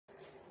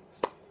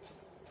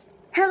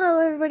Hello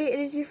everybody, it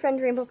is your friend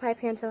Rainbow Pie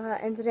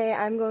Pantoja, and today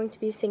I'm going to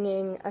be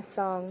singing a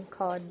song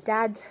called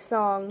Dad's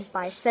Song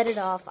by Set It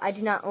Off. I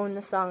do not own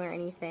the song or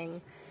anything.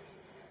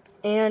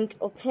 And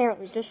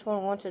apparently this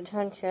one wants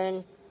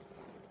attention.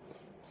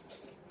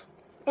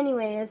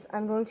 Anyways,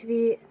 I'm going to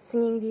be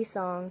singing the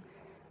song.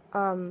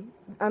 I'm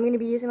going to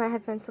be using my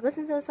headphones to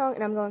listen to the song,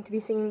 and I'm going to be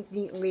singing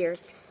the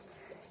lyrics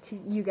to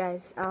you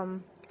guys.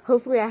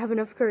 Hopefully I have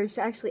enough courage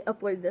to actually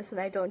upload this and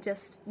I don't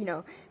just,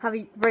 have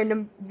a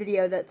random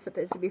video that's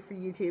supposed to be for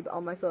YouTube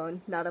on my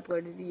phone, not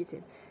uploaded to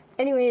YouTube.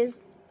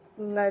 Anyways,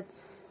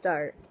 let's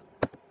start.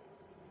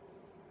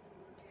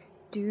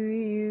 Do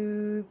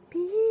you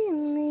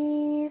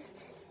believe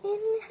in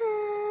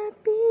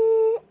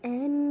happy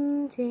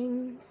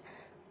endings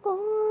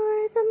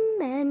or the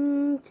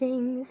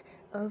mendings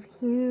of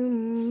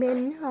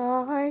human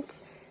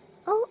hearts?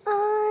 Oh,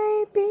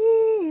 I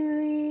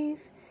believe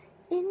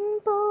in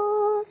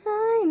both,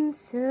 I'm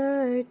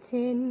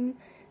certain,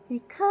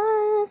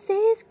 because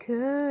these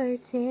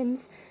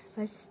curtains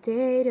are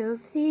state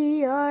of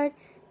the art.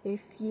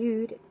 If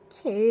you'd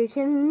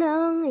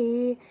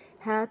occasionally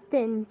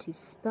happen to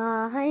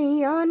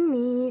spy on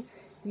me,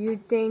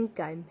 you'd think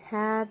I'm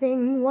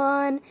having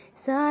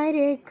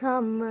one-sided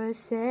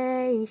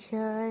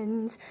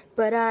conversations,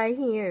 but I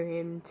hear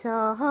him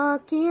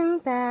talking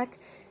back.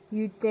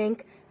 You'd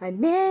think I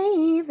may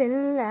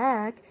even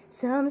lack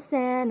some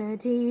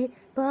sanity,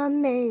 but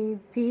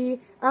maybe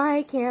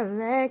I can't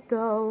let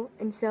go.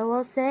 And so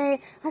I'll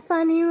say, I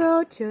finally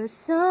wrote your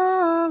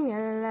song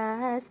at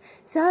last.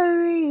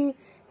 Sorry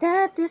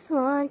that this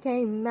one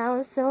came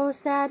out so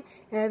sad.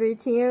 Every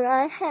tear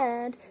I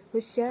had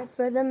was shed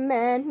for the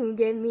man who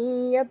gave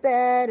me a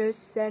better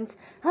sense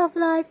of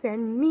life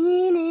and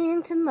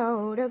meaning to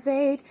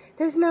motivate.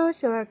 There's no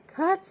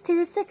shortcuts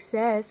to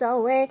success.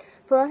 I'll wait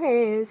for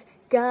his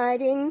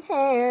guiding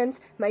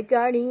hands, my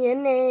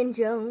guardian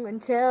angel,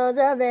 until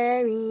the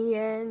very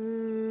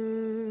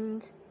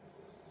end.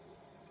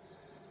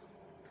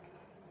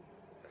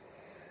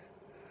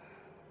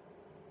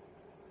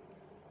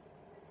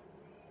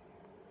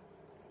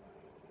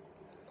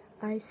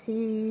 I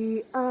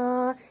see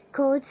a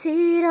cold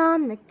seat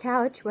on the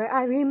couch where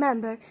I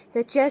remember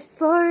that just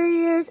 4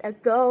 years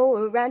ago,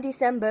 around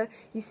December,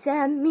 you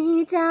sat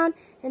me down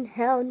and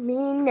held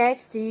me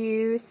next to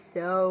you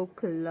so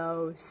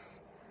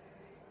close.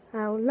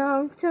 How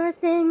long for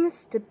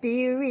things to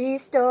be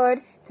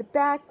restored to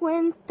back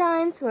when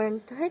times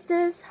weren't quite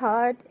this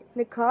hard? In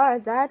the car,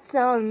 that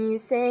song you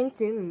sang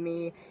to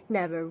me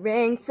never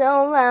rang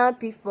so loud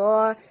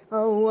before.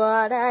 Oh,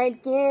 what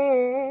I'd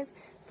give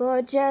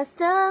for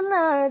just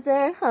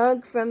another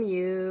hug from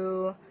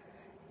you.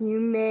 You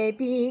may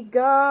be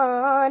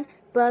gone,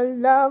 but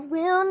love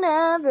will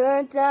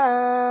never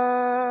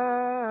die.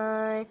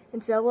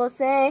 And so we'll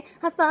say,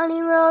 I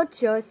finally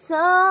wrote your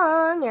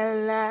song at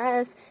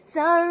last.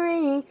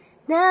 Sorry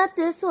that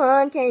this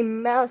one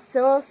came out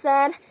so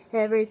sad.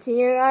 Every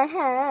tear I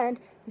had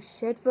was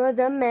shed for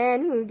the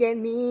man who gave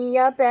me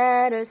a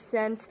better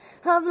sense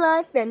of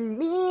life and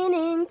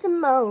meaning to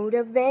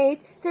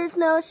motivate. There's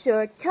no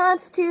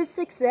shortcuts to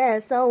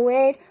success. I'll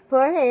wait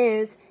for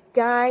his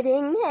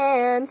guiding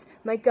hands,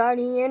 my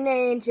guardian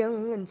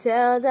angel,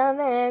 until the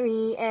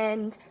very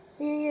end.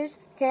 Tears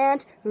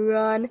can't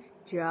run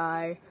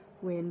dry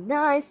when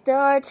I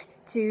start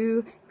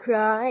to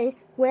cry,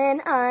 when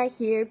I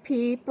hear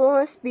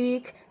people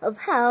speak of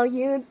how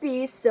you'd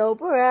be so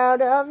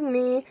proud of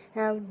me,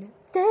 how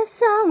this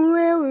song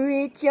will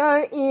reach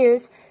your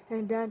ears,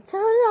 and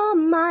until all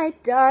my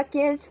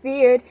darkest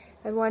feared.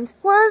 I once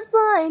was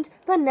blind,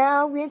 but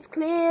now it's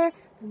clear.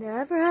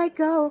 Whenever I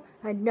go,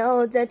 I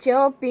know that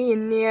you'll be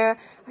near.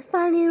 I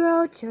finally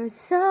wrote your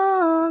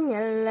song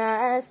at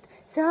last.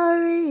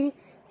 Sorry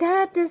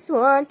that this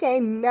one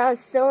came out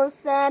so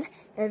sad.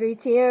 Every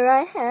tear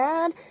I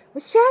had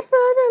was shed for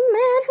the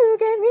man who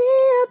gave me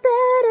a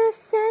better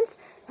sense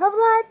of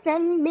life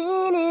and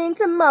meaning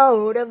to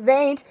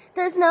motivate.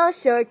 There's no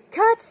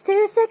shortcuts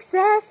to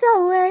success.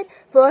 I'll wait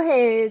for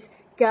his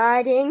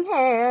guiding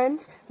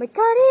hands, my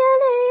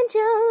guardian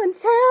angel,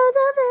 until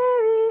the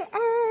very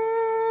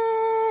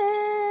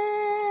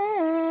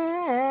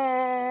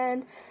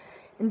end.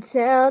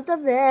 Until the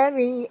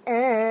very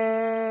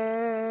end.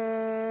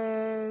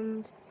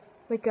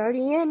 My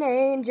guardian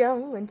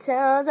angel,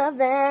 until the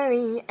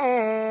very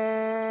end.